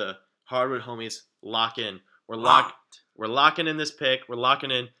 This is a Hardwood Homies lock in. We're locking in this pick. We're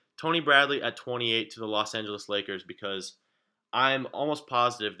locking in Tony Bradley at 28 to the Los Angeles Lakers because I'm almost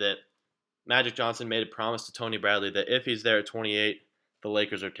positive that Magic Johnson made a promise to Tony Bradley that if he's there at 28, the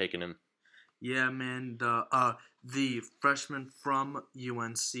Lakers are taking him. Yeah, man. The freshman from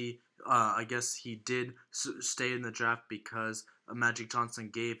UNC, I guess he did stay in the draft because Magic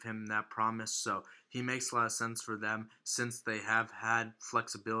Johnson gave him that promise. So he makes a lot of sense for them since they have had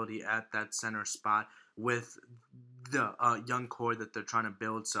flexibility at that center spot with the young core that they're trying to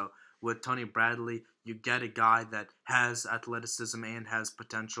build. So with Tony Bradley, you get a guy that has athleticism and has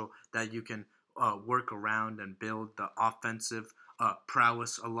potential that you can work around and build the offensive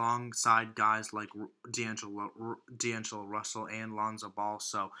prowess alongside guys like D'Angelo Russell and Lonzo Ball.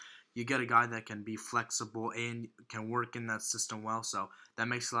 So you get a guy that can be flexible and can work in that system well. So that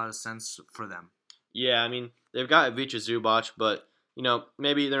makes a lot of sense for them. Yeah, I mean, they've got Ivica Zubac, but,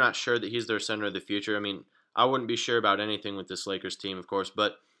 maybe they're not sure that he's their center of the future. I mean, I wouldn't be sure about anything with this Lakers team, of course,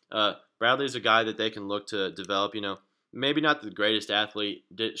 but Bradley's a guy that they can look to develop. Maybe not the greatest athlete,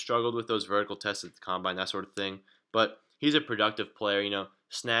 struggled with those vertical tests at the combine, that sort of thing, but he's a productive player,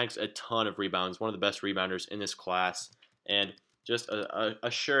 snags a ton of rebounds, one of the best rebounders in this class, and just a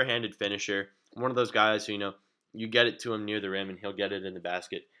sure-handed finisher. One of those guys who, you get it to him near the rim and he'll get it in the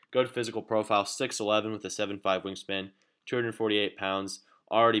basket. Good physical profile, 6'11" with a 7'5" wingspan, 248 pounds,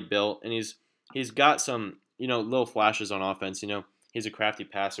 already built, and he's got some, little flashes on offense. He's a crafty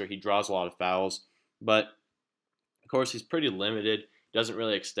passer. He draws a lot of fouls, but of course he's pretty limited. Doesn't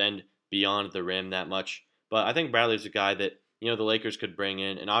really extend beyond the rim that much. But I think Bradley's a guy that, the Lakers could bring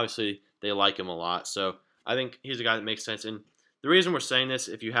in, and obviously they like him a lot. So I think he's a guy that makes sense. And the reason we're saying this,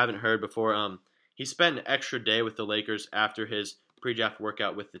 if you haven't heard before, he spent an extra day with the Lakers after his pre-draft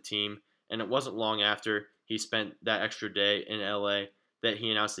workout with the team, and it wasn't long after he spent that extra day in LA that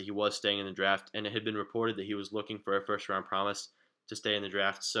he announced that he was staying in the draft, and it had been reported that he was looking for a first-round promise to stay in the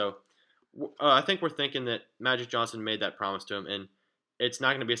draft. So I think we're thinking that Magic Johnson made that promise to him, and it's not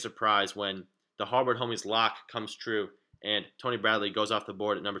going to be a surprise when the Harvard homies lock comes true and Tony Bradley goes off the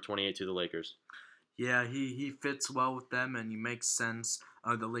board at number 28 to the Lakers. Yeah, he fits well with them, and he makes sense.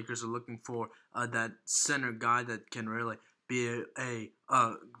 The Lakers are looking for that center guy that can really be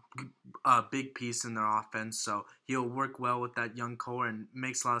a big piece in their offense. So he'll work well with that young core and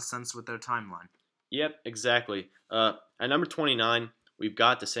makes a lot of sense with their timeline. Yep, exactly. At number 29, we've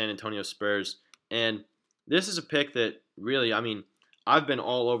got the San Antonio Spurs, and this is a pick that really, I mean, I've been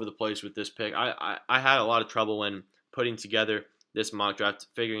all over the place with this pick. I had a lot of trouble when putting together this mock draft,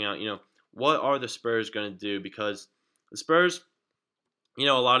 figuring out, what are the Spurs going to do? Because the Spurs, a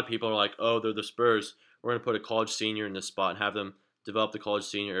lot of people are like, oh, they're the Spurs. We're going to put a college senior in this spot and have them develop the college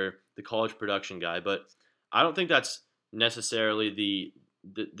senior or the college production guy. But I don't think that's necessarily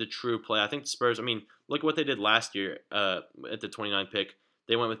the true play. I think the Spurs, I mean, look at what they did last year at the 29th pick.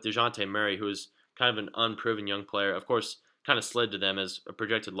 They went with DeJounte Murray, who is kind of an unproven young player. Of course, kind of slid to them as a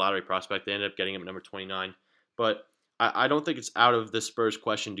projected lottery prospect. They ended up getting him at number 29. But I don't think it's out of the Spurs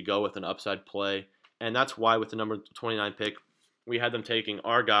question to go with an upside play. And that's why with the number 29 pick, we had them taking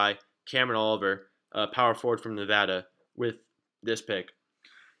our guy, Cameron Oliver, power forward from Nevada, with this pick.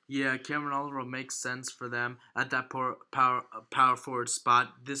 Yeah, Cameron Oliver makes sense for them at that power forward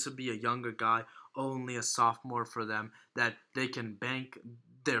spot. This would be a younger guy, only a sophomore for them, that they can bank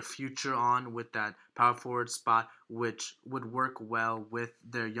their future on with that power forward spot, which would work well with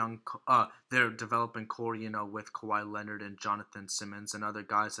their developing core, with Kawhi Leonard and Jonathan Simmons and other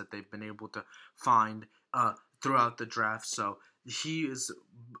guys that they've been able to find throughout the draft. So he is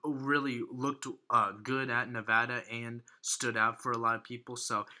really looked good at Nevada and stood out for a lot of people.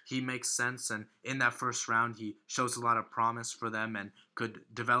 So he makes sense, and in that first round, he shows a lot of promise for them and could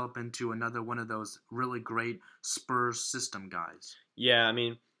develop into another one of those really great Spurs system guys. Yeah, I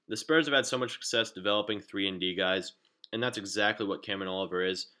mean, the Spurs have had so much success developing 3-and-D guys, and that's exactly what Cameron Oliver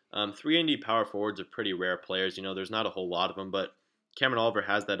is. 3-and-D power forwards are pretty rare players. There's not a whole lot of them, but Cameron Oliver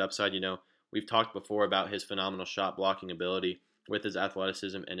has that upside. We've talked before about his phenomenal shot blocking ability with his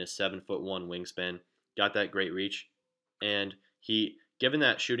athleticism and his 7'1" wingspan. Got that great reach, and given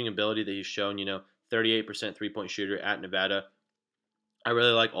that shooting ability that he's shown, 38% 3-point shooter at Nevada, I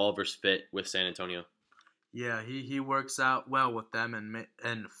really like Oliver's fit with San Antonio. Yeah, he works out well with them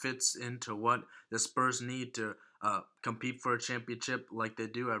and fits into what the Spurs need to compete for a championship like they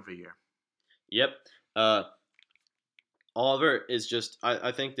do every year. Yep. Oliver is just,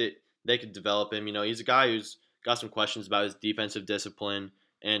 I think that they could develop him. He's a guy who's got some questions about his defensive discipline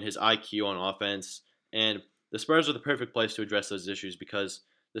and his IQ on offense. And the Spurs are the perfect place to address those issues because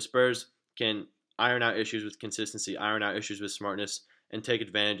the Spurs can iron out issues with consistency, iron out issues with smartness, and take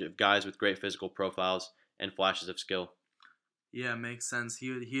advantage of guys with great physical profiles and flashes of skill. Yeah, makes sense.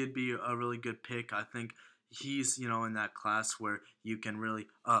 He'd be a really good pick. I think he's in that class where you can really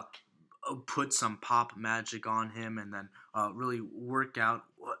put some pop magic on him and then really work out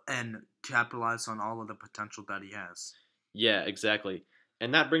and capitalize on all of the potential that he has. Yeah, exactly.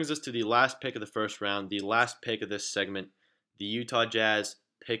 And that brings us to the last pick of the first round, the last pick of this segment, the Utah Jazz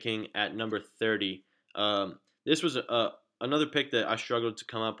picking at number 30. This was another pick that I struggled to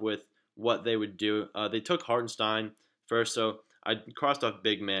come up with what they would do. They took Hartenstein first, so I crossed off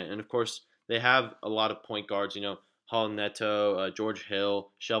big man. And of course, they have a lot of point guards, Hall Neto, George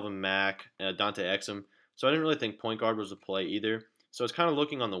Hill, Shelvin Mack, Dante Exum. So I didn't really think point guard was a play either. So it's kind of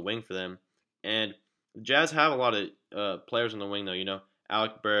looking on the wing for them. And the Jazz have a lot of players on the wing, though.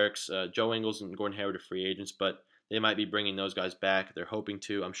 Alec Burks, Joe Ingles, and Gordon Hayward are free agents, but they might be bringing those guys back. They're hoping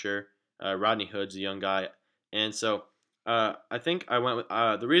to, I'm sure. Rodney Hood's a young guy. And so I think I went with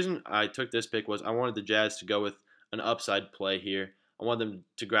the reason I took this pick was I wanted the Jazz to go with an upside play here. I wanted them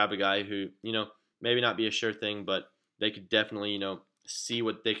to grab a guy who, maybe not be a sure thing, but they could definitely, see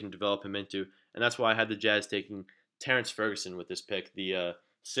what they can develop him into. And that's why I had the Jazz taking Terrence Ferguson with this pick, the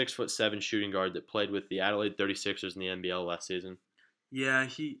 6'7" shooting guard that played with the Adelaide 36ers in the NBL last season. Yeah,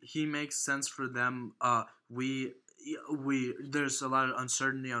 he makes sense for them. We there's a lot of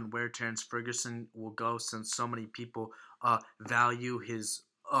uncertainty on where Terrence Ferguson will go since so many people value his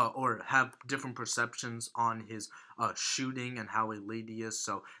or have different perceptions on his shooting and how elite he is.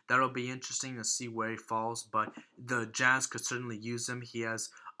 So that'll be interesting to see where he falls. But the Jazz could certainly use him. He has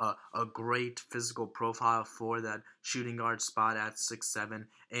a great physical profile for that shooting guard spot at 6'7",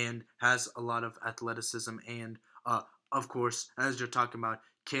 and has a lot of athleticism and of course, as you're talking about,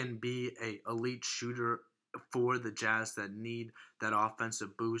 can be a elite shooter for the Jazz that need that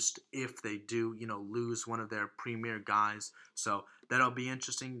offensive boost if they do, lose one of their premier guys. So that'll be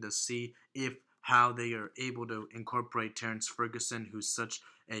interesting to see if how they are able to incorporate Terrence Ferguson, who's such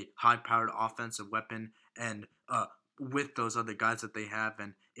a high-powered offensive weapon, and with those other guys that they have,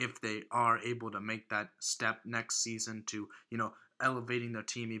 and if they are able to make that step next season to, elevating their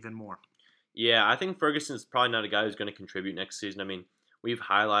team even more. Yeah, I think Ferguson's probably not a guy who's going to contribute next season. I mean, we've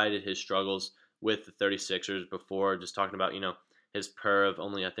highlighted his struggles with the 36ers before, just talking about, his PER of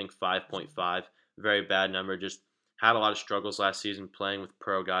only, I think, 5.5. Very bad number. Just had a lot of struggles last season playing with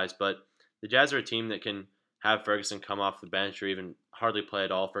pro guys. But the Jazz are a team that can have Ferguson come off the bench or even hardly play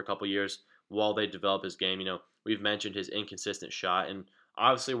at all for a couple years while they develop his game. We've mentioned his inconsistent shot, and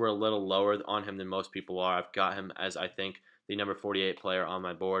obviously we're a little lower on him than most people are. I've got him as, I think, the number 48 player on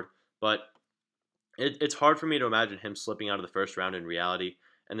my board. But it's hard for me to imagine him slipping out of the first round in reality.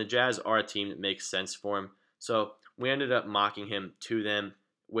 And the Jazz are a team that makes sense for him. So we ended up mocking him to them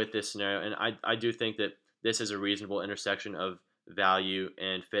with this scenario. And I do think that this is a reasonable intersection of value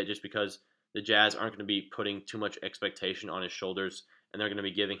and fit just because the Jazz aren't going to be putting too much expectation on his shoulders and they're going to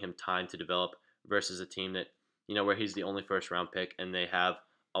be giving him time to develop versus a team that, where he's the only first round pick and they have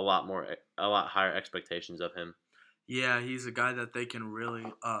a lot higher expectations of him. Yeah, he's a guy that they can really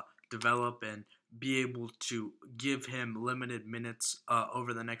develop and be able to give him limited minutes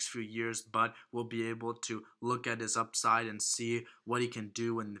over the next few years, but we'll be able to look at his upside and see what he can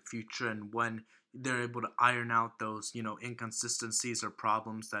do in the future. And when they're able to iron out those, inconsistencies or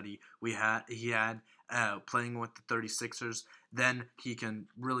problems that he had playing with the 36ers, then he can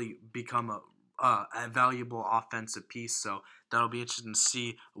really become a valuable offensive piece. So that'll be interesting to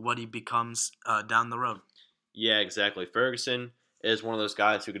see what he becomes down the road. Yeah, exactly. Ferguson is one of those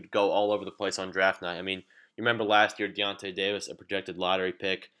guys who could go all over the place on draft night. I mean, you remember last year, Deontay Davis, a projected lottery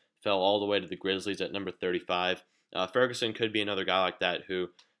pick, fell all the way to the Grizzlies at number 35. Ferguson could be another guy like that who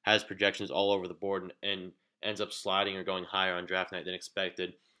has projections all over the board and ends up sliding or going higher on draft night than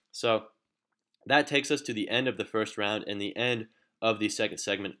expected. So that takes us to the end of the first round and the end of the second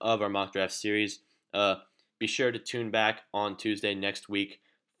segment of our mock draft series. Be sure to tune back on Tuesday next week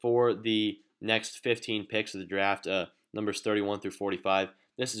for the next 15 picks of the draft, numbers 31 through 45.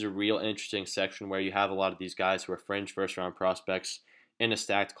 This is a real interesting section where you have a lot of these guys who are fringe first round prospects in a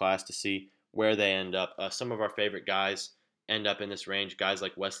stacked class to see where they end up. Some of our favorite guys end up in this range, guys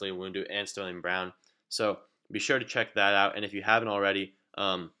like Wesley Iwundu and Sterling Brown. So be sure to check that out. And if you haven't already,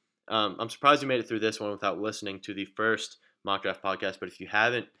 I'm surprised you made it through this one without listening to the first mock draft podcast. But if you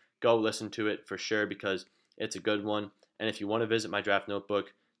haven't, go listen to it for sure because it's a good one. And if you want to visit my draft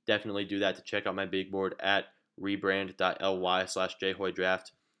notebook, definitely do that to check out my big board at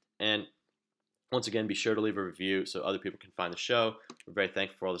rebrand.ly/jhoydraft. And once again, be sure to leave a review so other people can find the show. We're very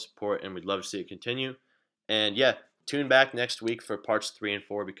thankful for all the support, and we'd love to see it continue. And yeah, tune back next week for parts 3 and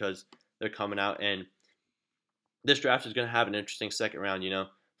 4 because they're coming out. And this draft is going to have an interesting second round.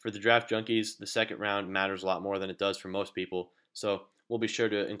 For the draft junkies, the second round matters a lot more than it does for most people. So we'll be sure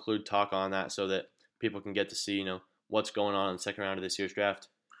to include talk on that so that people can get to see, what's going on in the second round of this year's draft.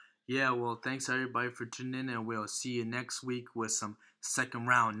 Yeah, well, thanks everybody for tuning in, and we'll see you next week with some second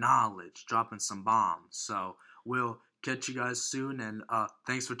round knowledge, dropping some bombs. So we'll catch you guys soon, and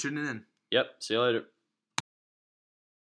thanks for tuning in. Yep, see you later.